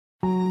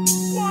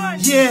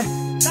Yeah.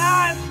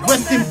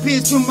 Rest in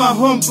peace to my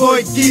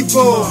homeboy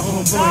Divo.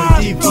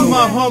 To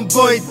my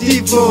homeboy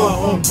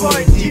Divo.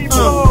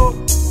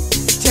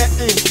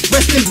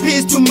 Rest in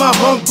peace to my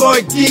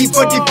homeboy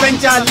Divo.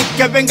 Dipenda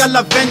likavenga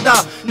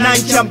lavenda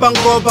nanchamba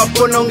ngoba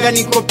bononga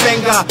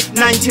nikopenga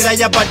nanchira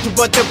ya batu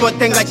bote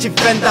bote nga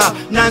Tshivenda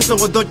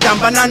nanso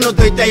dotamba nano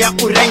doita ya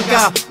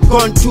urenga.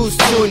 Gone too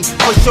soon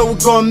for sure we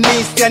gon'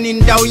 miss yani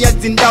ndau ya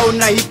zindau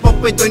na hip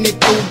hop edo ni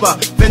tuba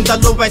venda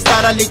lova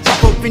isara lichi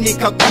pop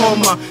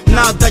nikakoma.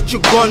 Now that you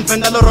gone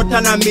venda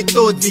lorota na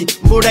mitodi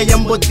mbura ya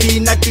mbodi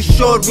na to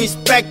show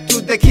respect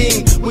to the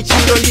king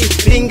uchiroli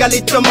ringa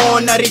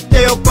litomona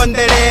riteo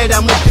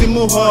konderera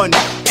mutimuhon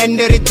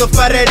ende rito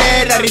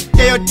farerera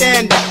riteo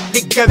tenda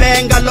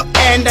likavenga lo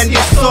enda ndi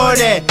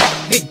sore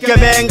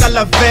likavenga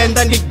la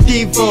venda ndi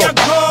Divo.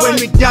 When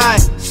we die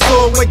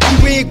so where do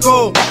we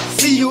go?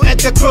 See you at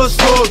the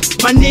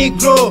crossroads, my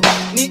negro.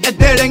 Ni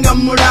ederenga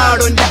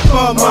muraro ndi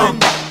koma.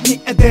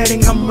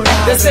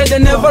 They said they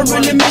never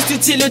really missed you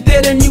till you're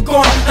dead and you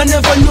gone. I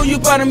never knew you,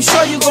 but I'm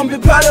sure you gon' be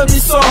proud of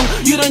this song.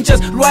 You don't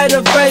just write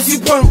a verse, you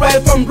point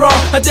right from wrong.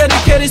 I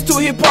dedicate it to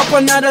hip-hop,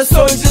 another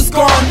soul is just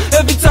gone.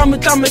 Every time we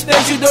come on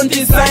stage, you don't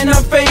design a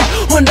fate.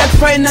 On that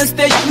final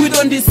stage, we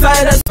don't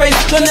decide a space.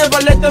 Don't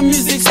ever let the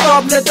music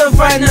stop, let the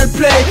final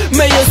play.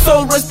 May your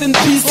soul rest in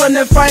peace when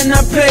the final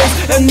plays.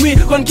 And we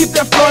gon' keep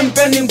the front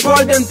bending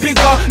bold and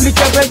bigger.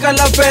 Lika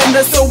la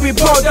bender, so we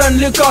bold and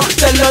liquor.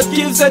 The Lord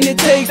gives and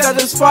it takes,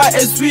 that as far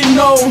as we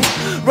know.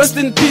 Rest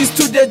in peace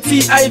to the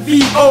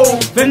Divo.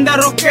 Venda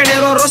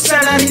rokerero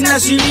rosara rina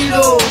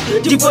zililo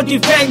Divo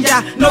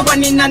Tshivenda, no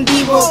one in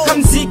Divo.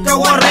 Kamzika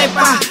wa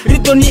repa,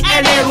 rito ni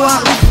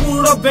elewa.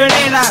 Rufuro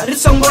belela,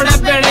 risongola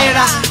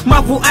belela.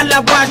 Mavu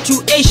ala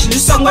watu,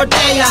 risongo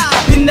teya.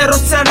 Venda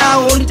rosara,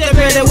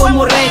 uritebele wa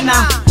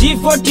morena.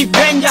 Divo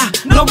Tshivenda,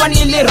 no one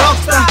in the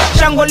rockstar.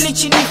 Shango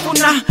lichi ni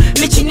kuna,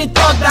 lichi ni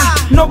toda.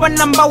 No one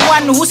number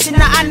one,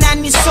 husina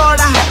anani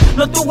sola.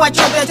 No tu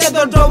wachote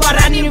chedo do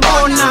warani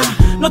bona.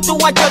 No tu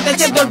wachote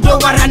chedo do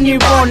warani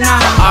bona.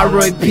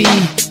 R.I.P.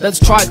 That's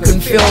track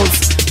and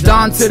fields.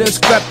 Down to the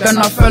scrap and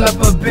I fell up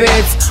a bit.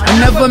 I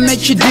never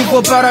met you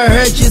Divo, but I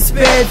heard you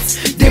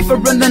spit.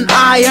 Different than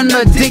I and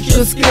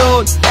addiction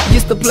skilled.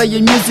 Used to play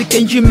your music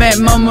and you made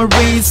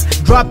memories.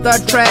 Drop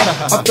that track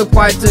off the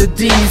quieter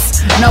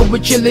D's. Now we're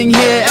chilling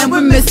here and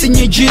we're missing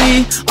you G.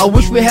 I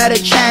wish we had a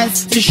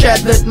chance to share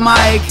that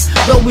mic,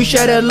 though we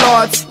shared a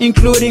lot,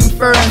 including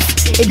ferns.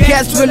 It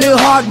gets really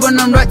hard when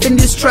I'm writing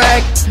this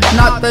track.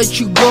 Not that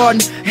you gone,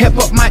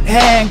 hip-hop might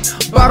hang,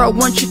 but I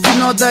want you to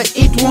know that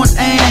it won't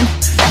end.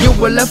 You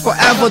will live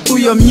forever through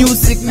your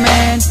music,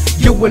 man.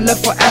 You will live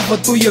forever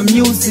through your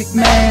music,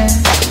 man.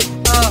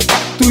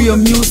 Through your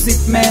music,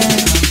 man.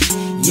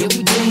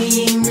 Every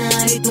day and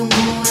night, don't go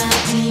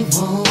out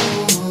Divo.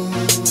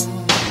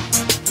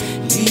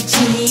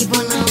 Lichi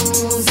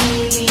bonauzi,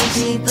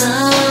 lichi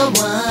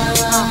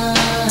tawa.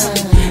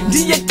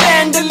 Diye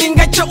tenda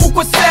linga cha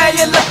uko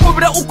saya. La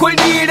kubra uko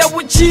lira,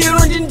 uchiro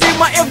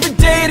njindima.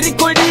 Everyday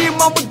riko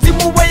lima,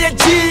 mutimu wa ya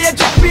jia.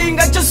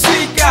 Chupinga cha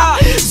swika.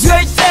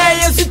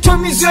 Zoiteya,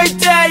 zitomi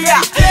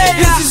zoiteya.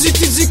 Hizi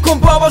ziti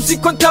zikombawa,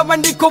 zikontaba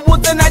ndiko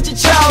wuta na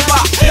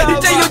chichaba.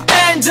 Iteyo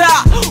tenda,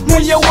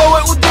 mwenye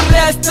wewe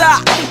uduresta.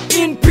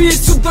 In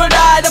peace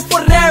udorada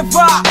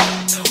forever.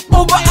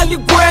 Over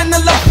aligwena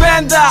la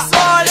venda.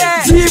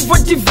 Divo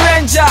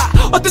Tshivenda,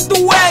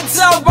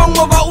 otutuweza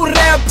vango va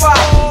urepa.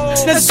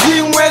 Na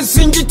zimwe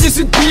zinjiti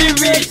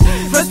zidivi.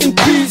 Rest in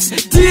peace,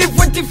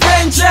 Divo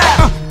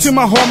Tshivenda. To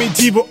my homie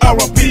Divo,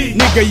 R.I.P.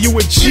 Nigga, you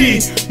a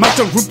G.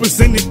 Matter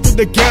represented to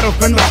the ghetto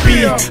and the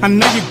B. I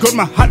know you got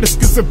my heart, that's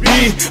cause of B.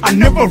 I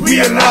never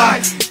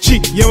realized.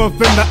 G, you're a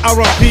vendor,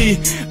 R.I.P.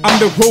 I'm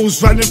the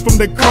rose running from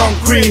the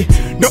concrete.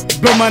 No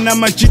blow man,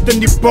 I'm a cheat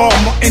and the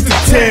BOMO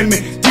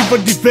entertainment. Divo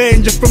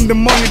Tshivenda from the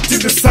morning to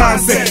the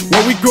sunset.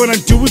 What we gonna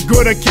do, we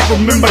gonna keep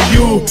remember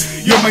you.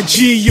 You're my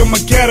G, you're my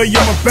ghetto,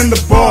 you're my vendor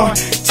boy.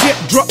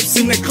 Teardrops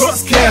in the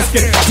closed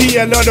casket. D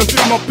a lot of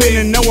film up in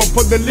and now I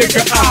put the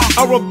liquor.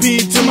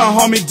 R.I.P. to my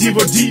homie Divo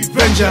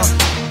Tshivenda.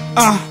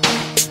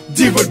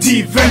 Divo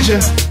Tshivenda.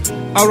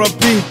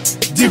 R.I.P.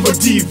 Divo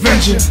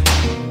Tshivenda.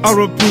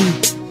 R.I.P.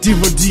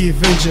 Divo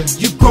Tshivenda.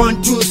 You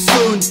gone too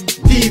soon,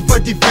 Divo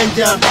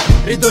Tshivenda.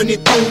 Ridoni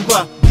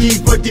tuba,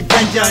 Divo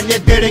Tshivenda.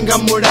 Nyederenga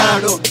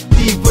muraro,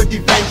 Divo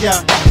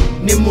Tshivenda.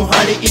 Ni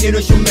muhari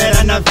iniro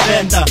shumera na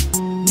venda.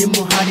 Ni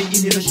muhari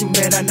iniro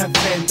shumera na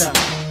venda.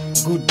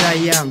 Good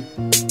I am,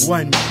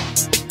 one.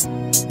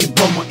 The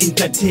BOMO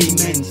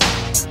Entertainment.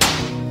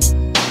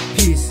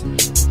 Peace.